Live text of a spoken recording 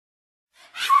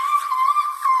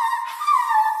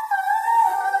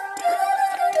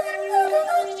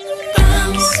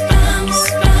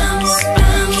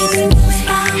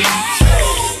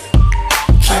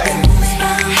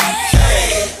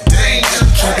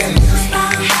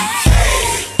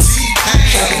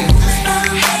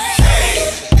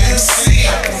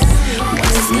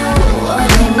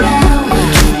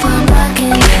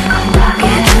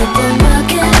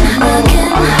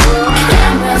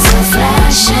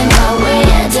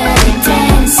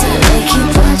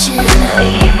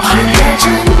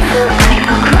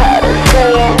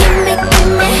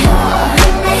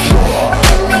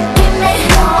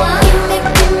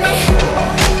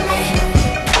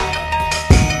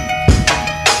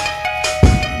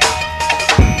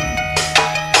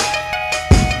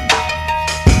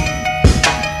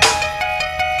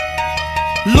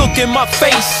in my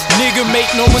face. Nigga, make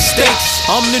no mistakes,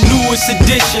 I'm the newest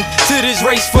addition to this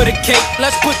race for the cake.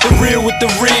 Let's put the real with the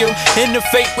real and the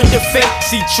fake with the fake.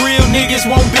 See, trill niggas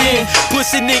won't bend,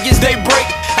 pussy niggas they break.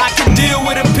 I can deal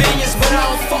with opinions, but I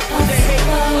don't fuck with the hate.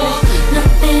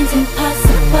 Nothing's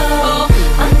impossible,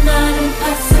 I'm not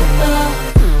impossible.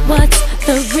 What's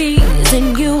the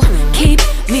reason you keep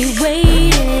me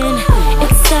waiting?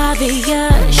 It's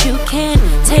obvious you can't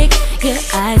take your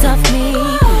eyes off me.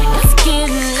 It's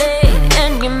getting late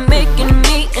and you're making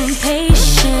me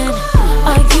impatient.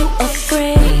 Are you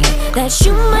afraid that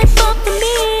you might fall for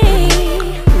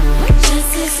me? Just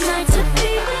this night to be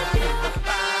with you.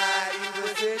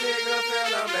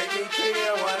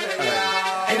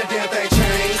 Ain't a damn thing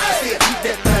changed, I still keep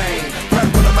that thing. Right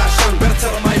in front of my shirt, better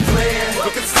tell them I ain't playing.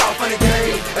 Look at the soft funny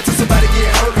game, until somebody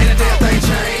get hurt. Ain't a damn thing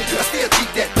changed, I still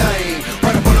keep that thing.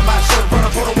 Right in front of my shirt, run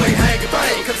up on the way, hang and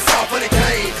bang. Cause it's all funny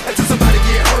game, until somebody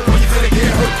get hurt. When you finna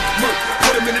get hurt, murk,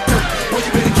 put him in the dirt. When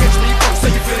you better catch me, you gon' say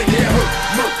you finna get hurt.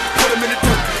 Murk, put him in the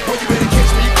dirt. When you better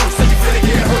catch me, you gon' say you finna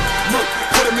get hurt. Murk,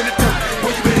 put him in the dirt.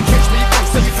 When you better catch me, you gon'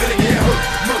 say you finna get hurt.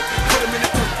 Murk, put him in the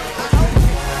dirt.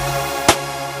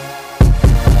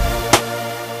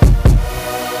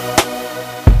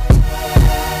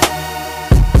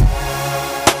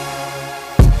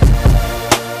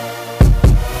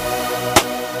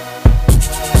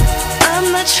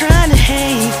 I'm not trying to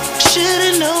hate,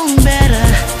 should've known better.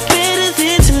 Better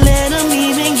than to let them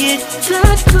even get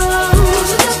that close.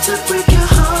 Enough to break your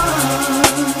heart.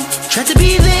 Tried to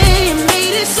be there, you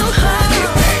made it so hard. Get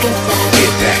back, get back,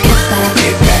 get back,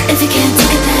 get back. If you can't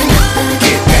take it, then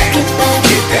Get back, get back,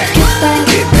 get back, get back.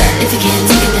 get back. If you can't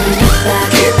take it, then get back,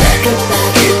 Get back, get back,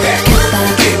 get back, get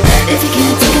back. get back. If you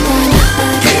can't take it, then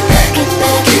Get back, get back, get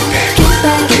back, get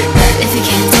back. get back. If you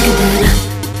can't take it, then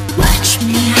watch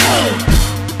me.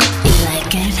 You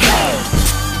like it?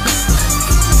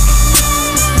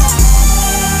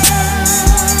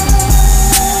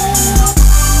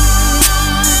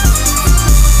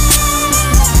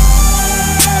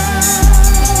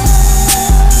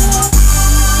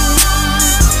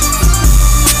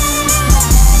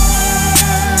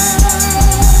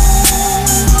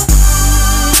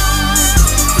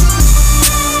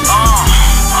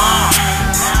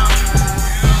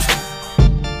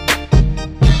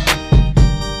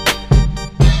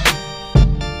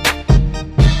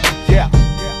 Yeah.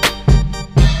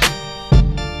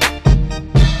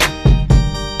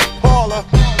 Paula.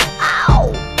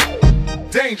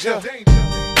 Danger.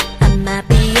 I might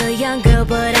be a young girl,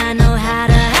 but I know how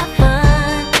to have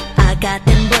fun. I got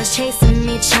them boys chasing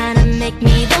me, trying to make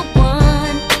me the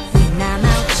one. When I'm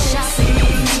out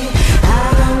shopping, I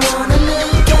don't wanna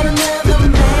look at another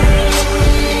man.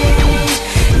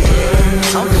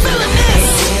 Yeah. I'm feeling this.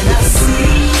 When I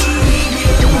see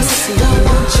you, don't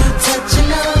want you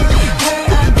touching on her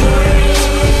again.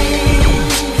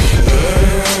 Yeah.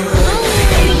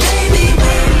 And baby,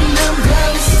 when I'm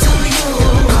close to you,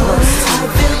 I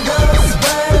feel those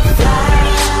butterflies.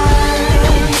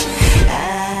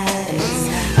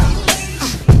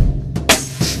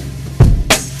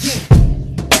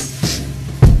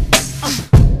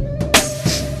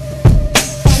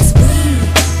 As we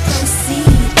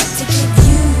proceed to give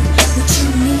you what you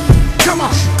need. Come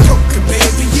on.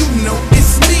 Cocababy, you know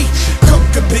it's me.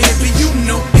 Cocababy, you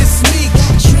know it's me.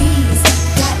 Got trees,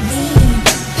 got lean,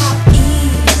 pop E,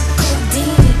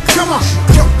 codeine. Come on.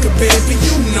 Cocababy,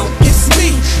 you know it's me.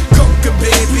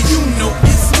 Cocababy, you know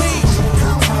it's me.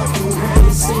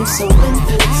 It seems so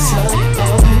infinite, so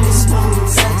this moment,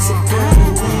 sexy,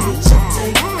 privilege, I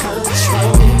take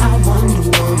control. I wonder,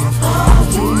 woman, are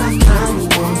you my kind of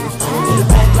woman? You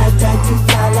act like that, you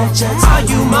fly like jets. Are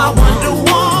you my Wonder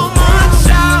Woman?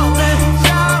 Shout it.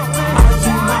 Are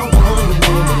you my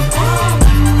Wonder Woman?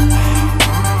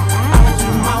 Are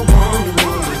you my Wonder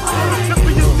Woman? Tip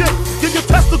of your dick, give your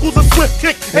testicles a swift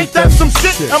kick. Ain't that some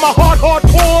shit? Am I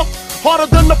hardcore? Harder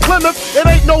than the Plymouth, it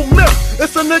ain't no myth.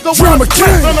 It's a nigga with a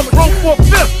twist and a throat for a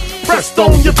fifth. Pressed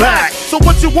on your back. So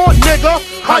what you want, nigga?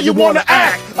 How you wanna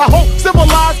act? I hope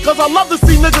civilized, cause I love to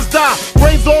see niggas die.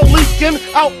 Brains all leaking,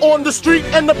 out on the street,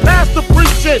 and the pastor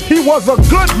preaching. He was a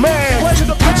good man.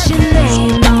 Put your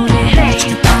name on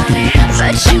it,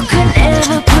 but you could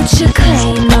never put your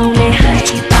claim on it.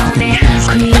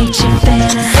 Create your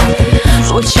banner,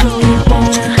 what you really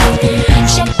wanna.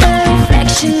 Check the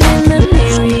reflection in the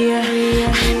mirror.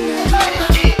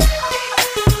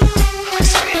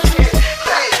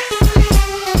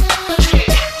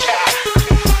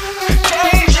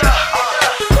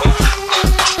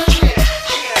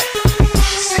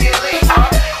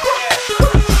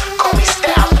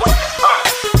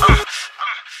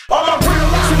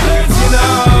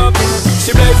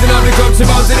 She blazing up,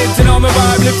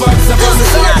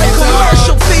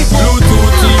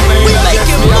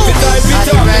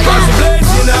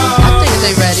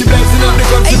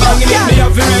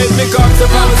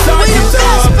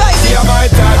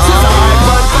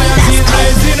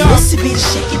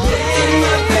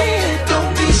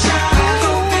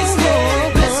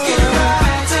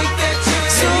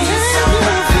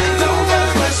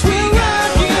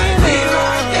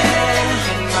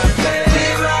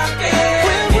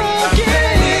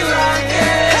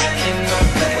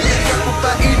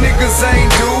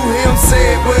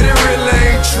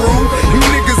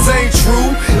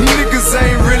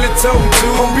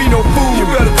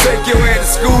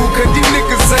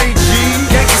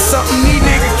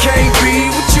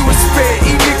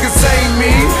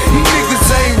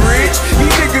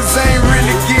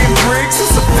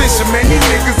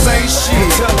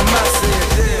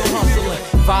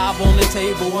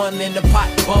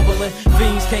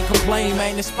 can't complain,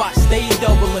 man, the spot stay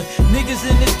doubling. Niggas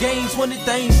in this game's when the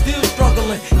thing's still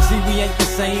struggling. See, we ain't the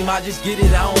same, I just get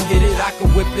it, I don't hit it. I can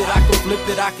whip it, I can flip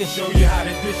it, I can show you how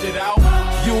to dish it out.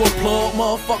 You a plug,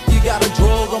 motherfucker, you got a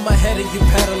drug on my head of you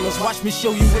peddlers. Watch me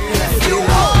show you what that is. You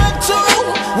want to,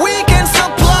 we